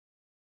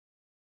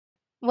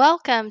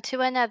Welcome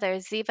to another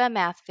Ziva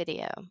Math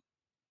video.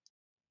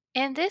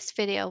 In this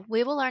video,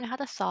 we will learn how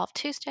to solve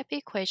two-step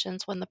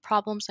equations when the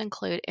problems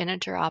include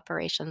integer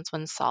operations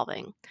when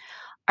solving.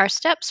 Our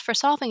steps for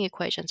solving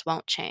equations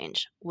won't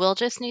change. We'll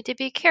just need to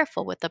be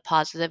careful with the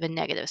positive and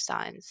negative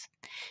signs.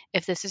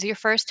 If this is your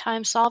first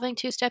time solving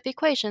two-step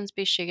equations,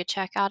 be sure to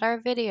check out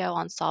our video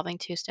on solving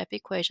two-step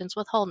equations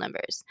with whole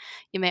numbers.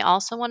 You may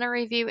also want to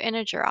review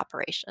integer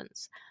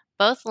operations.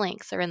 Both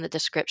links are in the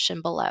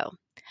description below.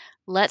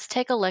 Let's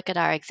take a look at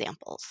our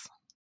examples.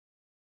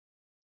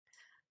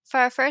 For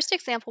our first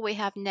example, we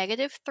have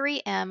negative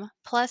 3m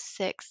plus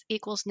 6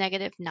 equals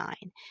negative 9.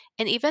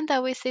 And even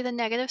though we see the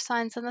negative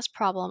signs in this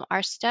problem,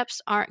 our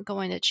steps aren't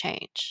going to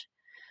change.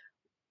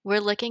 We're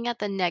looking at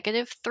the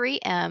negative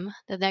 3m.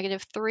 The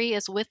negative 3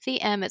 is with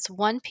the m. It's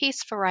one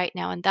piece for right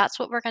now, and that's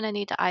what we're going to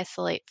need to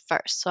isolate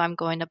first. So I'm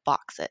going to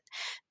box it.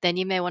 Then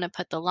you may want to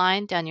put the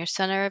line down your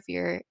center of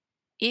your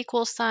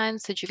equal sign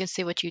so that you can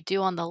see what you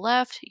do on the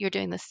left. You're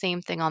doing the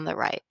same thing on the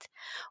right.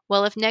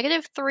 Well, if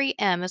negative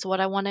 3m is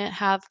what I want to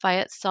have by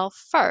itself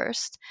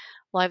first,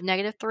 well, I have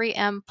negative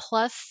 3m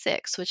plus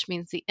 6, which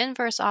means the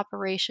inverse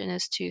operation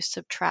is to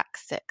subtract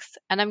 6.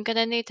 And I'm going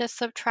to need to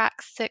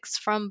subtract 6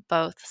 from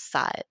both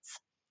sides.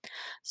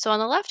 So on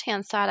the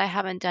left-hand side, I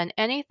haven't done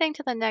anything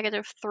to the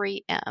negative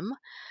 3m.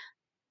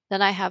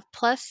 Then I have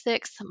plus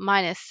 6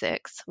 minus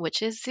 6,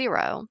 which is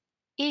 0,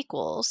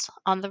 equals,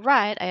 on the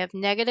right, I have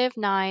negative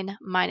 9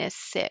 minus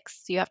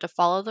 6. So you have to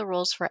follow the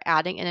rules for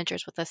adding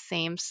integers with the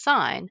same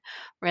sign.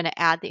 We're going to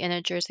add the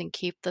integers and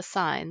keep the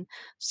sign.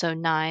 So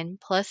 9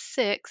 plus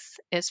 6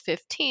 is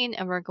 15,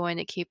 and we're going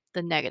to keep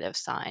the negative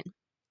sign.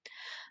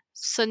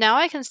 So now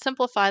I can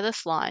simplify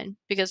this line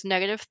because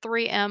negative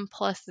 3m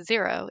plus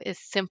 0 is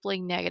simply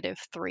negative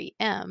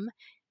 3m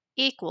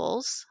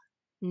equals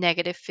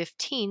negative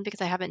 15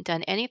 because I haven't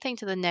done anything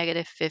to the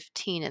negative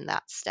 15 in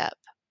that step.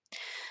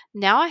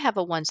 Now I have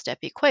a one-step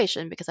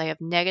equation because I have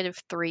negative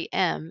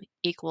 3m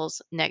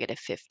equals negative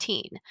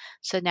 15.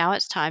 So now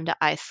it's time to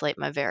isolate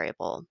my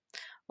variable.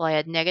 Well, I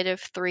had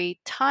negative 3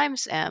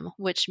 times m,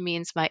 which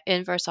means my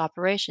inverse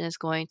operation is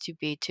going to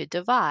be to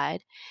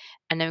divide,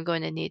 and I'm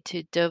going to need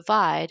to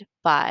divide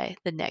by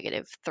the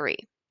negative 3.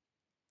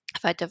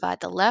 If I divide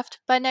the left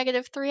by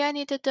negative 3, I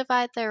need to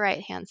divide the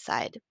right-hand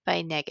side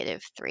by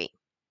negative 3.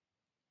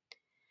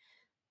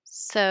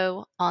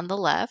 So on the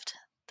left,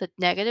 the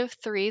negative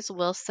 3's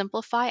will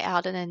simplify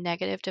out, and a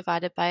negative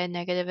divided by a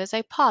negative is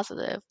a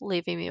positive,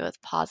 leaving me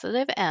with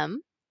positive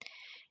m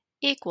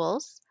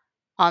equals,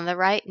 on the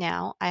right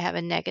now, I have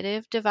a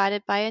negative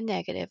divided by a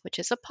negative, which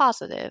is a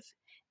positive,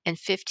 and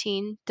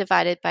 15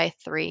 divided by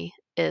 3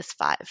 is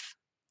 5.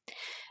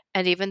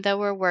 And even though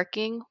we're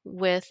working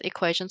with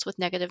equations with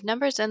negative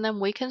numbers in them,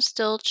 we can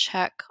still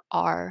check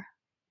our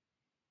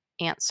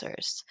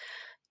answers.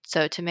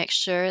 So to make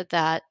sure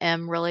that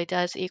m really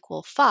does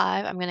equal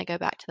 5, I'm going to go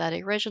back to that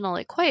original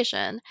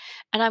equation,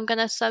 and I'm going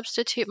to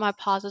substitute my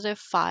positive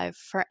 5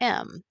 for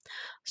m.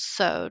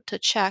 So to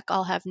check,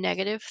 I'll have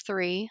negative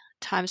 3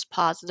 times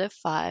positive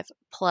 5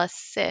 plus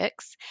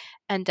 6,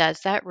 and does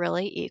that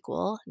really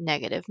equal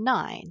negative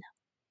 9?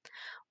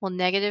 Well,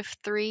 negative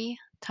 3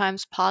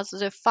 times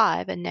positive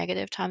 5, and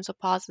negative times a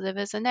positive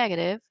is a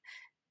negative.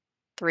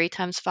 3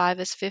 times 5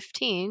 is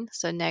 15,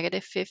 so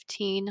negative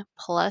 15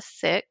 plus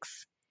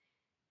 6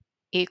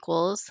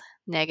 equals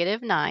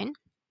negative 9.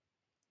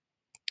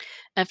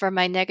 And for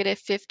my negative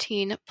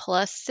 15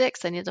 plus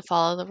 6, I need to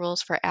follow the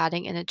rules for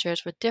adding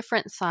integers with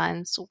different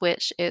signs,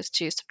 which is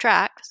to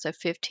subtract. So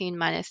 15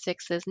 minus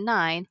 6 is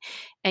 9,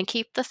 and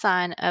keep the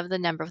sign of the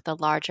number with the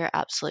larger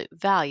absolute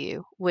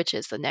value, which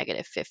is the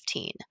negative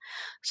 15.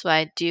 So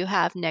I do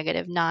have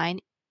negative 9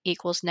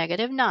 equals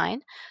negative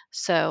 9.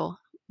 So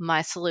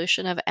my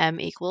solution of m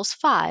equals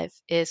 5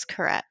 is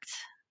correct.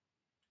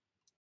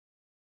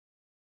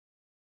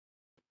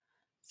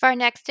 For our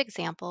next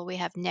example, we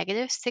have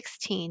negative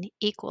 16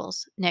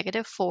 equals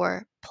negative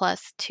 4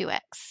 plus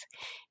 2x.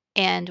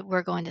 And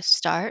we're going to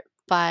start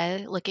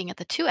by looking at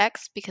the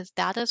 2x because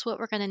that is what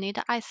we're going to need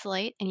to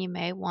isolate. And you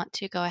may want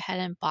to go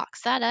ahead and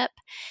box that up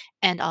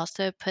and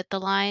also put the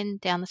line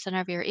down the center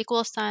of your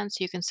equal sign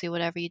so you can see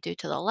whatever you do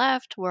to the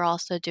left, we're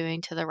also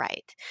doing to the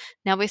right.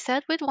 Now we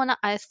said we'd want to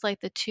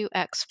isolate the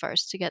 2x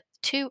first to get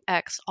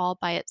 2x all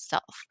by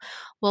itself.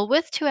 Well,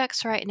 with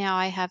 2x right now,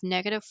 I have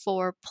negative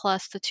 4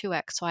 plus the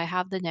 2x, so I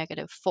have the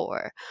negative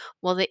 4.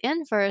 Well, the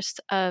inverse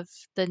of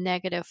the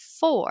negative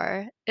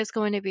 4 is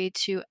going to be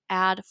to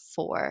add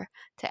 4,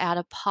 to add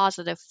a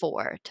positive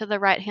 4 to the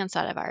right-hand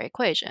side of our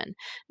equation. And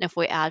if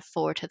we add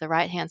 4 to the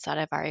right-hand side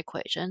of our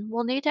equation,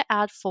 we'll need to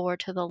add 4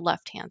 to the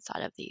left-hand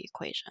side of the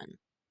equation.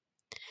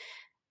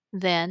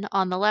 Then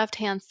on the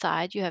left-hand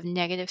side, you have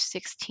negative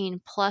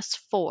 16 plus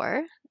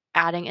 4.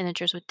 Adding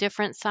integers with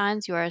different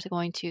signs, you are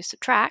going to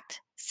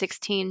subtract.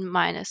 16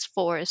 minus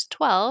 4 is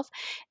 12,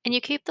 and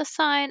you keep the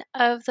sign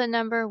of the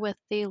number with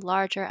the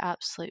larger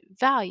absolute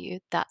value.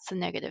 That's the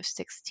negative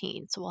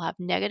 16. So we'll have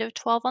negative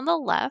 12 on the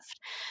left.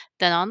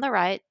 Then on the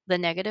right, the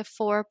negative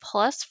 4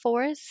 plus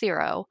 4 is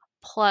 0,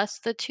 plus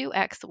the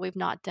 2x that we've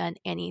not done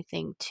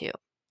anything to.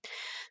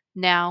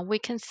 Now we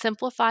can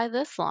simplify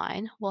this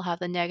line. We'll have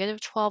the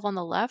negative 12 on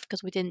the left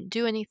because we didn't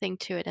do anything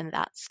to it in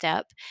that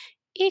step,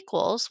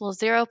 equals, well,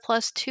 0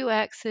 plus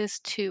 2x is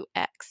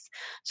 2x.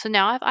 So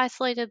now I've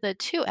isolated the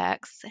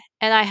 2x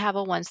and I have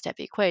a one-step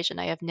equation.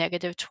 I have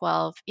negative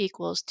 12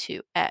 equals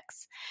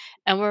 2x.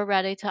 And we're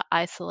ready to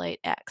isolate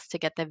x to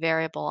get the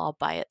variable all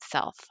by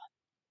itself.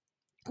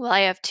 Well,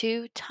 I have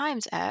 2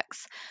 times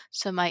x,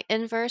 so my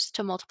inverse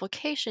to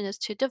multiplication is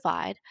to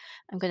divide.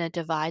 I'm going to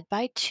divide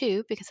by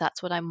 2 because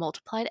that's what I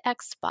multiplied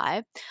x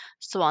by.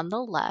 So on the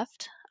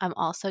left, I'm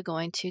also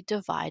going to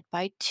divide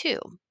by 2.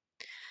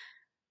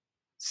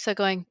 So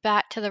going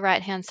back to the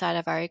right-hand side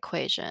of our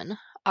equation,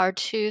 our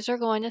 2's are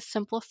going to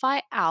simplify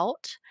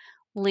out,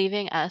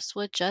 leaving us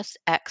with just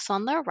x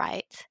on the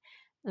right.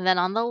 And then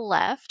on the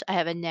left, I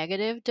have a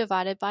negative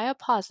divided by a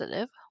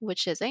positive,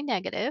 which is a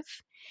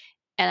negative,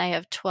 and I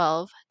have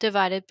 12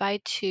 divided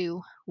by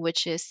 2,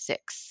 which is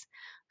 6.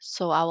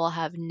 So I will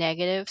have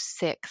negative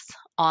 6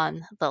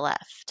 on the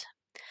left.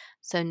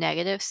 So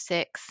negative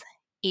 6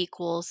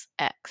 equals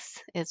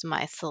x is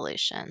my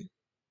solution.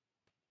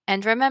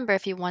 And remember,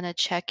 if you want to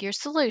check your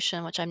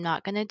solution, which I'm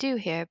not going to do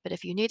here, but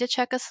if you need to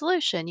check a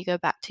solution, you go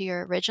back to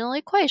your original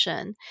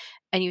equation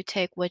and you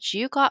take what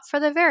you got for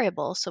the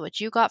variable. So what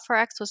you got for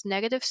x was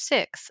negative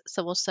 6.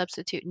 So we'll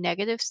substitute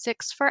negative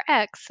 6 for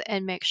x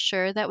and make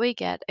sure that we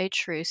get a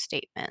true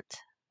statement.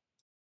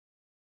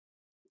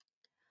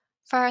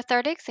 For our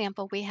third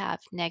example, we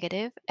have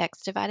negative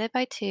x divided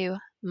by 2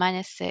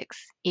 minus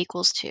 6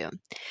 equals 2.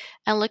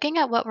 And looking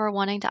at what we're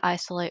wanting to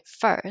isolate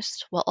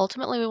first, well,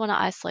 ultimately we want to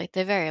isolate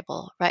the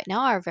variable. Right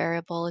now our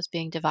variable is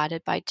being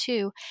divided by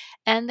 2,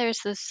 and there's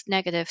this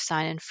negative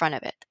sign in front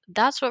of it.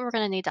 That's what we're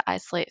going to need to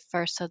isolate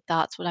first, so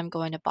that's what I'm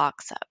going to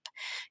box up.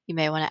 You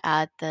may want to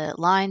add the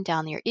line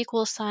down your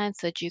equal sign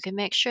so that you can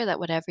make sure that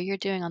whatever you're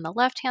doing on the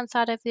left-hand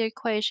side of the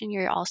equation,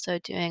 you're also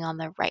doing on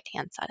the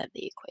right-hand side of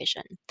the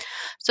equation.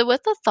 So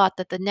with the thought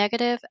that the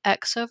negative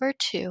x over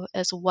 2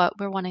 is what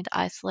we're wanting to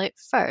isolate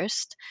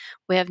first,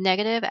 we have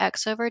negative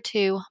x over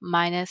 2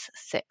 minus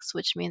 6,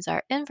 which means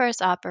our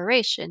inverse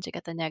operation to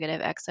get the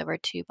negative x over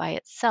 2 by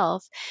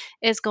itself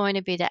is going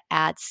to be to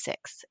add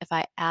 6. If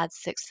I add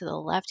 6 to the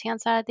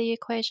left-hand side of the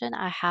equation,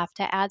 I have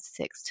to add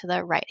 6 to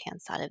the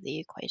right-hand side of the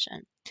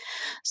equation.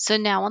 So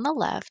now on the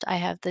left, I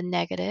have the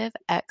negative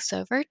x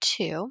over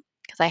 2,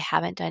 because I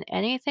haven't done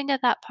anything to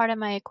that part of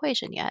my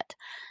equation yet.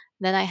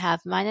 Then I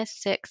have minus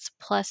 6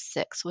 plus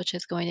 6, which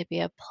is going to be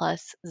a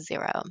plus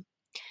 0,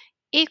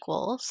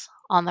 equals,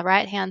 on the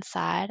right-hand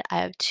side, I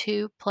have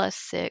 2 plus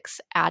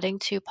 6 adding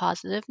two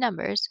positive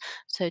numbers,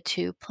 so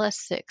 2 plus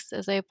 6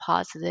 is a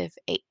positive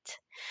 8.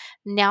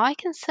 Now I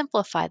can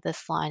simplify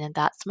this line, and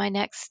that's my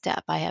next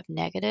step. I have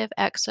negative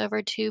x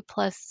over 2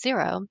 plus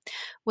 0,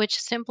 which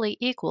simply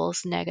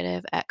equals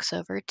negative x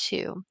over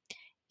 2,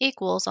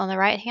 equals, on the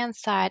right-hand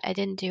side, I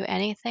didn't do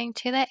anything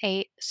to the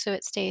 8, so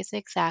it stays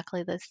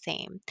exactly the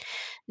same.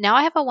 Now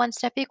I have a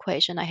one-step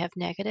equation. I have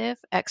negative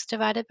x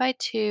divided by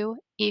 2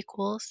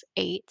 equals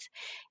 8,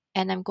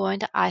 and I'm going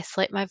to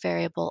isolate my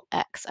variable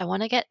x. I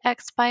want to get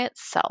x by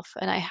itself,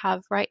 and I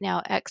have right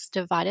now x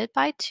divided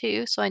by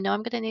 2, so I know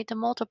I'm going to need to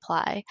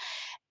multiply.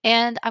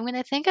 And I'm going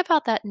to think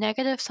about that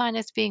negative sign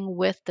as being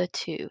with the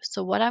 2.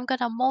 So what I'm going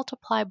to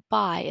multiply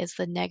by is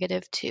the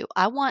negative 2.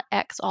 I want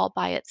x all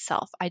by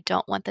itself. I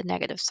don't want the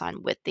negative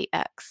sign with the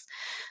x.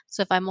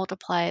 So if I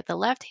multiply the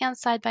left-hand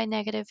side by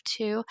negative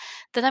 2,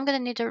 then I'm going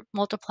to need to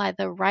multiply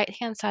the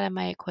right-hand side of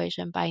my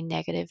equation by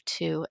negative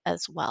 2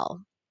 as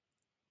well.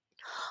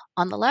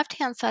 On the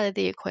left-hand side of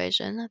the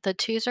equation, the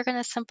 2's are going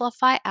to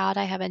simplify out.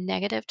 I have a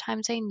negative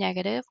times a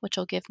negative, which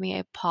will give me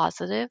a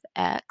positive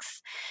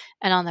x.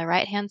 And on the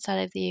right-hand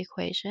side of the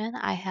equation,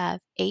 I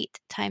have 8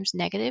 times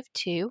negative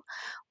 2.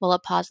 Well, a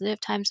positive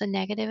times a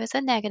negative is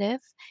a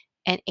negative,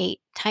 and 8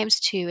 times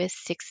 2 is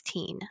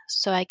 16.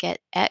 So I get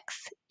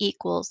x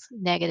equals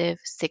negative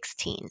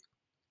 16.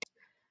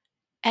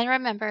 And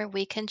remember,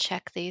 we can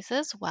check these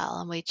as well,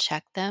 and we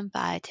check them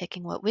by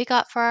taking what we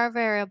got for our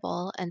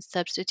variable and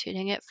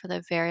substituting it for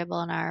the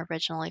variable in our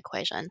original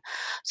equation.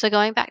 So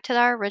going back to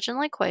our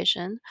original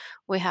equation,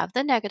 we have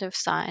the negative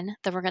sign,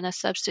 then we're going to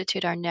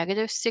substitute our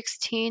negative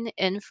 16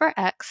 in for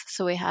x,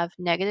 so we have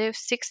negative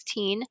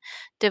 16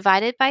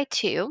 divided by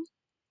 2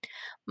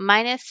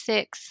 minus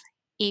 6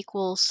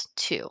 equals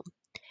 2.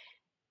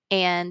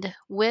 And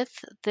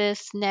with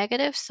this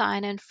negative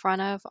sign in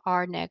front of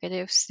our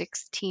negative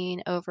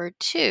 16 over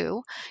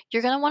 2,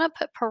 you're going to want to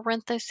put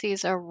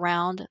parentheses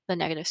around the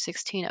negative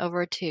 16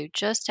 over 2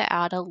 just to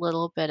add a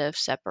little bit of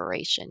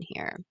separation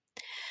here.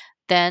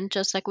 Then,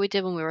 just like we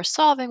did when we were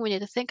solving, we need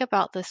to think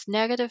about this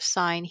negative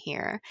sign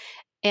here.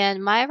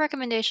 And my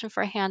recommendation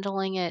for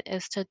handling it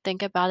is to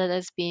think about it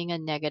as being a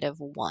negative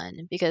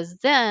 1, because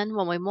then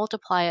when we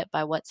multiply it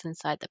by what's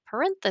inside the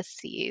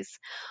parentheses,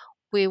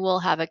 we will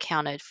have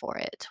accounted for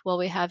it. Well,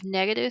 we have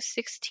negative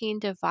 16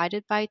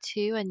 divided by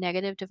 2, and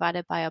negative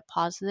divided by a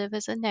positive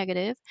is a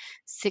negative.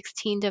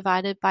 16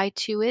 divided by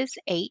 2 is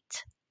 8.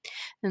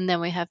 And then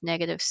we have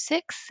negative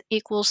 6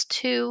 equals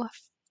 2.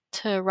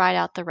 to write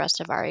out the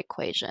rest of our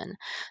equation.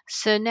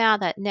 So now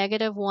that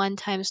negative 1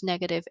 times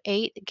negative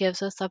 8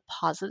 gives us a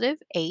positive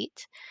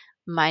 8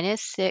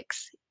 minus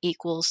 6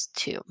 equals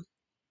 2.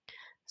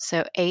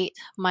 So 8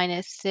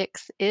 minus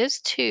 6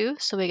 is 2,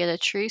 so we get a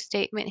true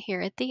statement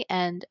here at the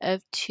end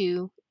of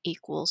 2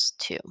 equals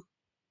 2,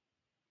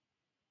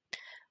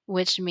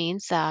 which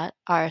means that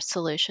our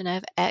solution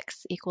of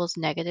x equals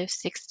negative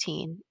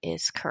 16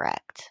 is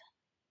correct.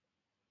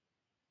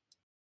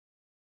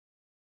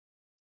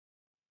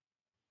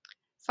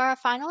 For our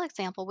final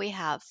example, we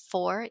have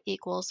 4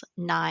 equals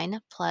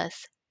 9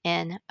 plus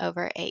n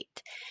over 8.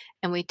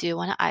 And we do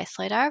want to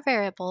isolate our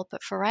variable,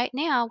 but for right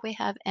now, we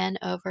have n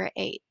over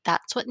 8.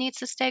 That's what needs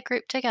to stay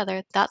grouped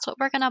together. That's what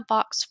we're going to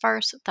box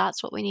first.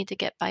 That's what we need to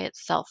get by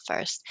itself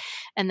first.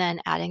 And then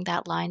adding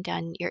that line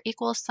down your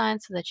equal sign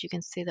so that you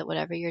can see that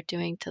whatever you're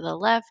doing to the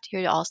left,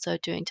 you're also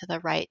doing to the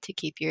right to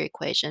keep your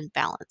equation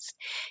balanced.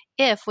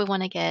 If we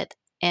want to get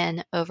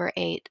n over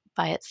 8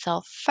 by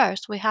itself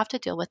first, we have to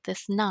deal with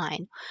this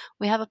 9.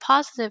 We have a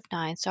positive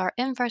 9, so our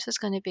inverse is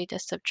going to be to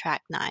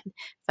subtract 9. If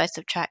I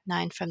subtract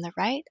 9 from the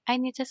right, I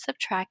need to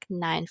subtract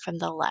 9 from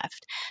the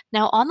left.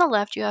 Now on the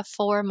left, you have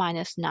 4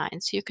 minus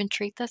 9, so you can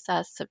treat this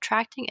as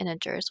subtracting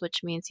integers,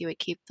 which means you would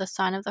keep the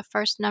sign of the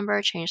first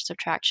number, change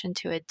subtraction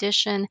to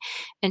addition,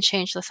 and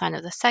change the sign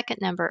of the second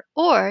number,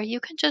 or you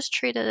can just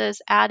treat it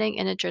as adding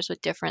integers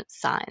with different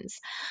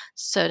signs.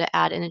 So to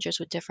add integers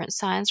with different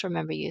signs,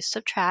 remember you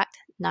subtract.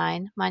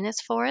 9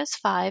 minus 4 is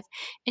 5,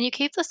 and you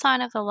keep the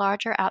sign of the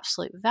larger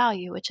absolute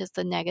value, which is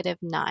the negative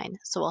 9.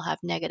 So we'll have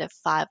negative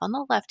 5 on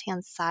the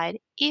left-hand side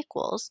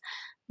equals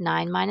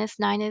 9 minus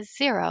 9 is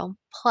 0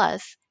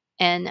 plus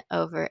n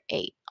over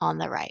 8 on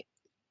the right.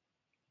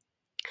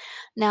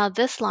 Now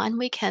this line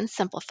we can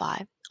simplify.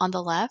 On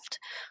the left,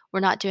 we're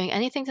not doing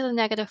anything to the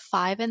negative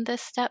 5 in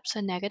this step, so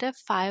negative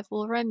 5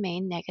 will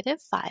remain negative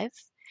 5.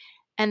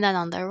 And then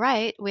on the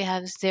right, we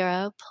have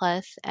 0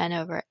 plus n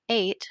over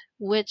 8,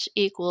 which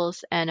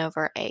equals n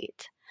over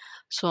 8.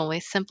 So when we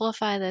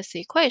simplify this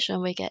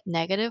equation, we get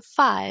negative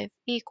 5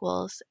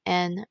 equals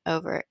n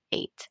over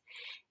 8.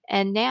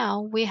 And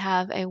now we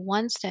have a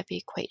one-step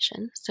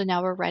equation. So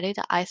now we're ready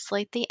to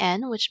isolate the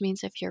n, which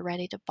means if you're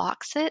ready to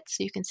box it,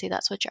 so you can see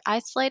that's what you're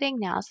isolating,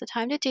 now's the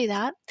time to do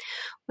that.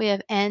 We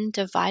have n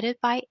divided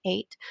by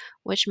 8,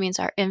 which means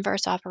our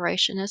inverse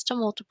operation is to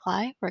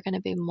multiply. We're going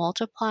to be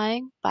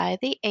multiplying by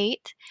the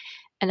 8.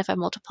 And if I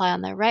multiply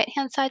on the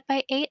right-hand side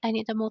by 8, I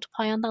need to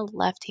multiply on the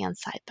left-hand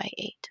side by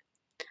 8.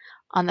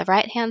 On the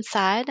right-hand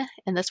side,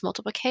 in this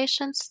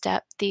multiplication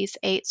step, these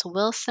 8s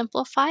will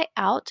simplify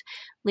out,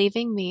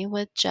 leaving me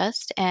with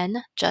just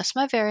n, just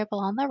my variable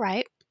on the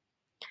right.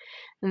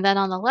 And then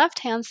on the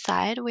left-hand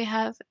side, we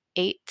have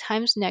 8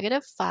 times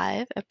negative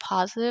 5. A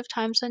positive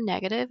times a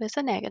negative is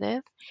a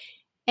negative.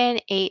 And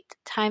 8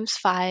 times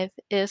 5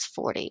 is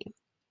 40.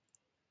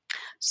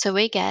 So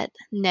we get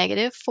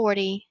negative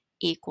 40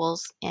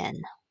 equals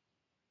n.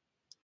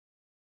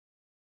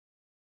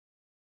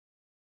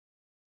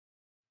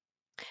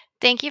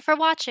 Thank you for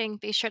watching.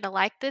 Be sure to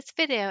like this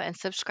video and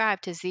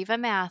subscribe to Ziva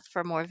Math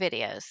for more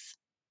videos.